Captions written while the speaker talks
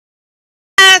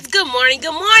guys, good morning,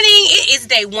 good morning. It is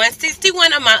day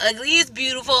 161 of my Ugly is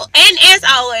Beautiful, and as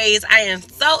always, I am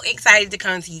so excited to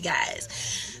come to you guys.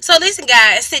 So listen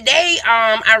guys, today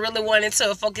I really wanted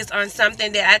to focus on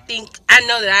something that I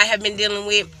know that I have been dealing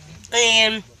with,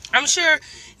 and I'm sure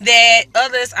that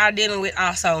others are dealing with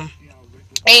also.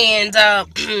 And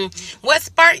what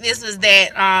sparked this was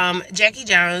that Jackie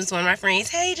Jones, one of my friends,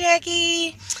 hey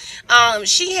Jackie,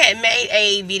 she had made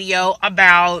a video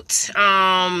about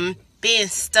being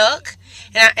stuck,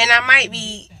 and I might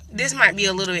be this might be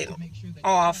a little bit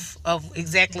off of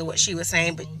exactly what she was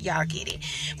saying, but y'all get it.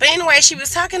 But anyway, she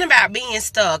was talking about being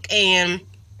stuck and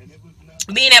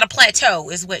being at a plateau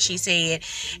is what she said.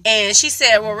 And she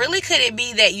said, well, really, could it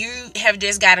be that you have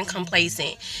just gotten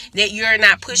complacent, that you're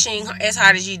not pushing as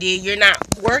hard as you did, you're not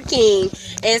working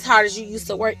as hard as you used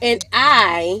to work? And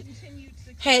I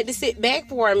had to sit back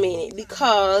for a minute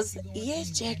because yes,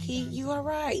 Jackie, you are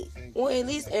right. Well, at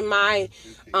least in my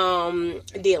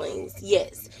dealings,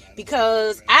 yes,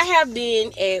 because I have been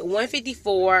at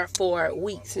 154 for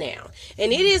weeks now,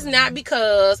 and it is not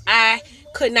because I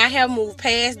could not have moved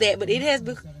past that, but it is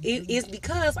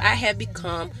because I have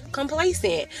become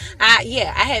complacent. I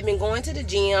had been going to the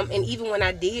gym, and even when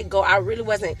I did go, I really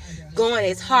wasn't going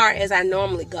as hard as I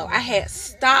normally go. I had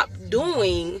stopped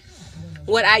doing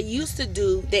what I used to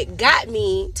do that got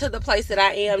me to the place that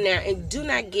I am now. And do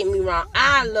not get me wrong,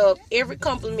 I love every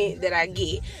compliment that I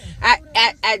get.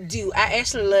 I do. I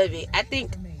actually love it. I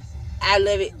think I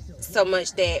love it so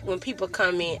much that when people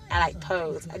come in, I like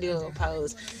pose. I do a little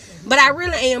pose. But I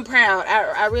really am proud.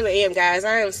 I really am, guys.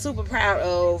 I am super proud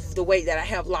of the weight that I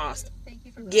have lost.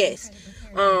 Yes.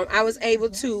 I was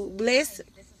able to bless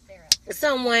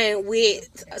someone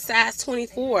with size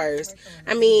 24s.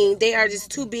 I mean, they are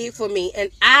just too big for me, and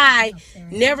I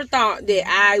never thought that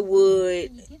I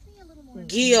would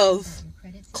give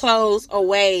clothes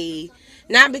away,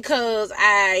 not because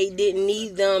I didn't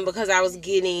need them, because I was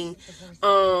getting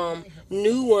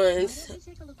new ones,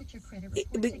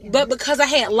 but because I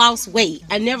had lost weight.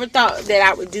 I never thought that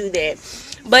I would do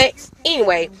that. But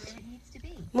anyway,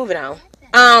 moving on.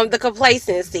 The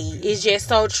complacency is just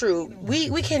so true.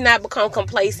 We cannot become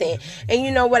complacent. And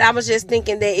you know what? I was just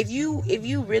thinking that if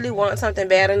you really want something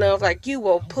bad enough, like, you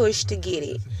will push to get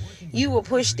it. You will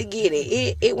push to get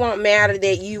it. It won't matter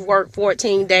that you work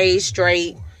 14 days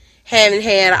straight, haven't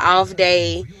had an off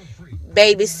day,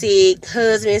 baby sick,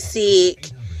 husband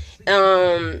sick.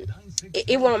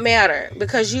 It won't matter,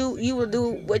 because you will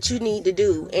do what you need to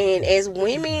do. And as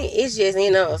women, it's just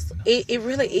in us. It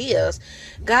really is.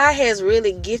 God has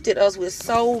really gifted us with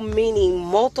so many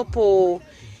multiple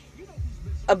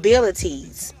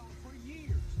abilities.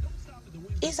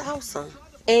 It's awesome.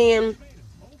 And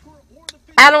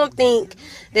I don't think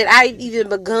that I've even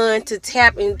begun to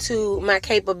tap into my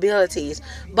capabilities.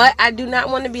 But I do not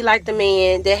want to be like the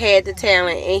man that had the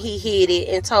talent and he hid it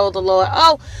and told the Lord,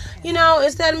 oh,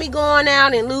 instead of me going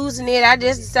out and losing it, I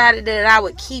just decided that I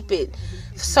would keep it,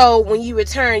 so when you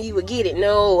return, you would get it.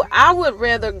 No, I would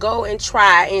rather go and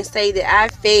try and say that I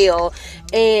failed,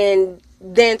 and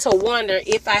than to wonder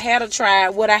if I had tried,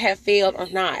 would I have failed or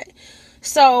not.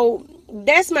 So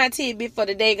that's my tidbit for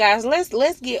today, guys.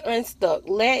 Let's get unstuck.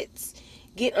 Let's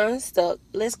get unstuck.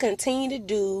 Let's continue to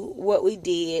do what we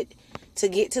did to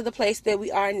get to the place that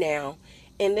we are now,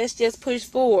 and let's just push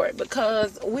forward,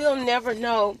 because we'll never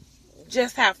know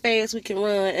just how fast we can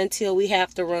run until we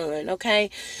have to run. Okay,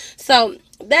 so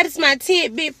that is my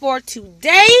tidbit for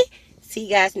today. See you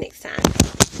guys next time.